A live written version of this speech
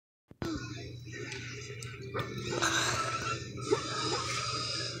Hey,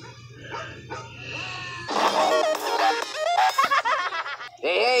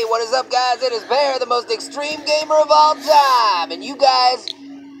 what is up, guys? It is Pear, the most extreme gamer of all time, and you guys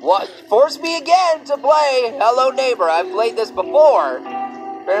forced me again to play Hello Neighbor. I've played this before.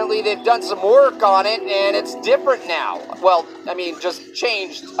 Apparently, they've done some work on it, and it's different now. Well, I mean, just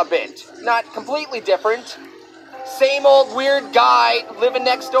changed a bit. Not completely different. Same old weird guy living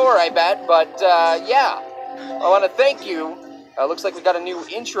next door, I bet. But, yeah. I want to thank you. Looks like we got a new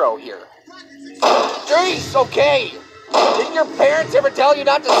intro here. Jeez, okay. Didn't your parents ever tell you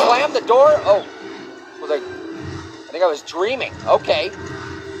not to slam the door? Oh, I think I was dreaming. Okay.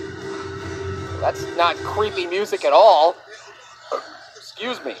 That's not creepy music at all.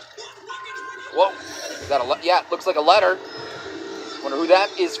 Excuse me. Whoa. Is that yeah, it looks like a letter. Wonder who that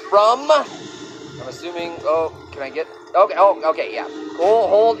is from. I'm assuming, oh, can I get, okay, oh, okay, yeah. Cool,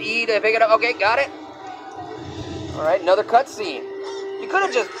 hold E to pick it up. Okay, got it. All right, another cutscene. You could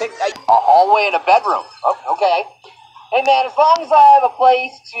have just picked a hallway and a bedroom. Oh, okay. Hey, man, as long as I have a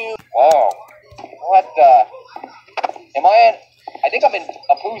place to... Whoa. What the... Am I in... I think I'm in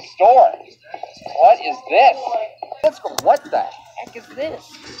Apu's store. What is this? What the heck is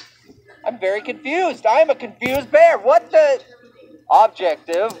this? I'm very confused. I'm a confused bear. What the...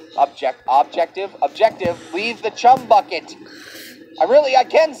 Objective. Leave the chum bucket. I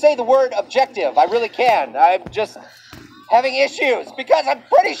can say the word objective. I really can. I'm just... having issues, because I'm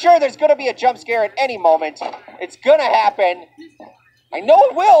pretty sure there's going to be a jump scare at any moment. It's going to happen. I know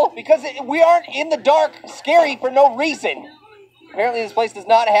it will, because we aren't in the dark scary for no reason. Apparently this place does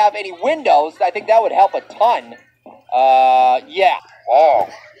not have any windows. I think that would help a ton. Yeah. Whoa.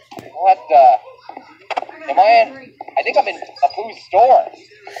 What the... Am I in... I think I'm in Apu's store.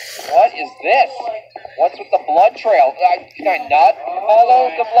 What is this? What's with the blood trail? Can I not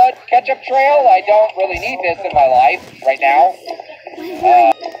follow the blood ketchup trail? I don't really need this in my life right now.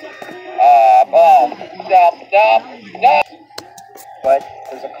 No. But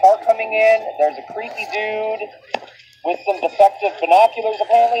there's a car coming in. There's a creepy dude with some defective binoculars,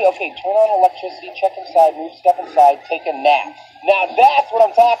 apparently. Okay, turn on electricity, check inside, move stuff inside, take a nap. Now that's what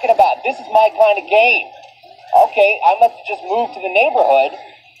I'm talking about. This is my kind of game. Okay, I must have just moved to the neighborhood.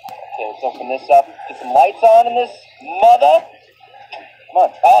 Okay, let's open this up. Get some lights on in this mother. Come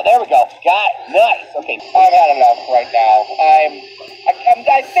on. Oh, there we go. Got it. Nice. Okay, I've had enough right now.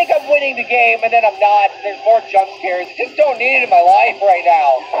 I think I'm winning the game, and then I'm not. There's more jump scares. I just don't need it in my life right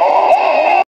now.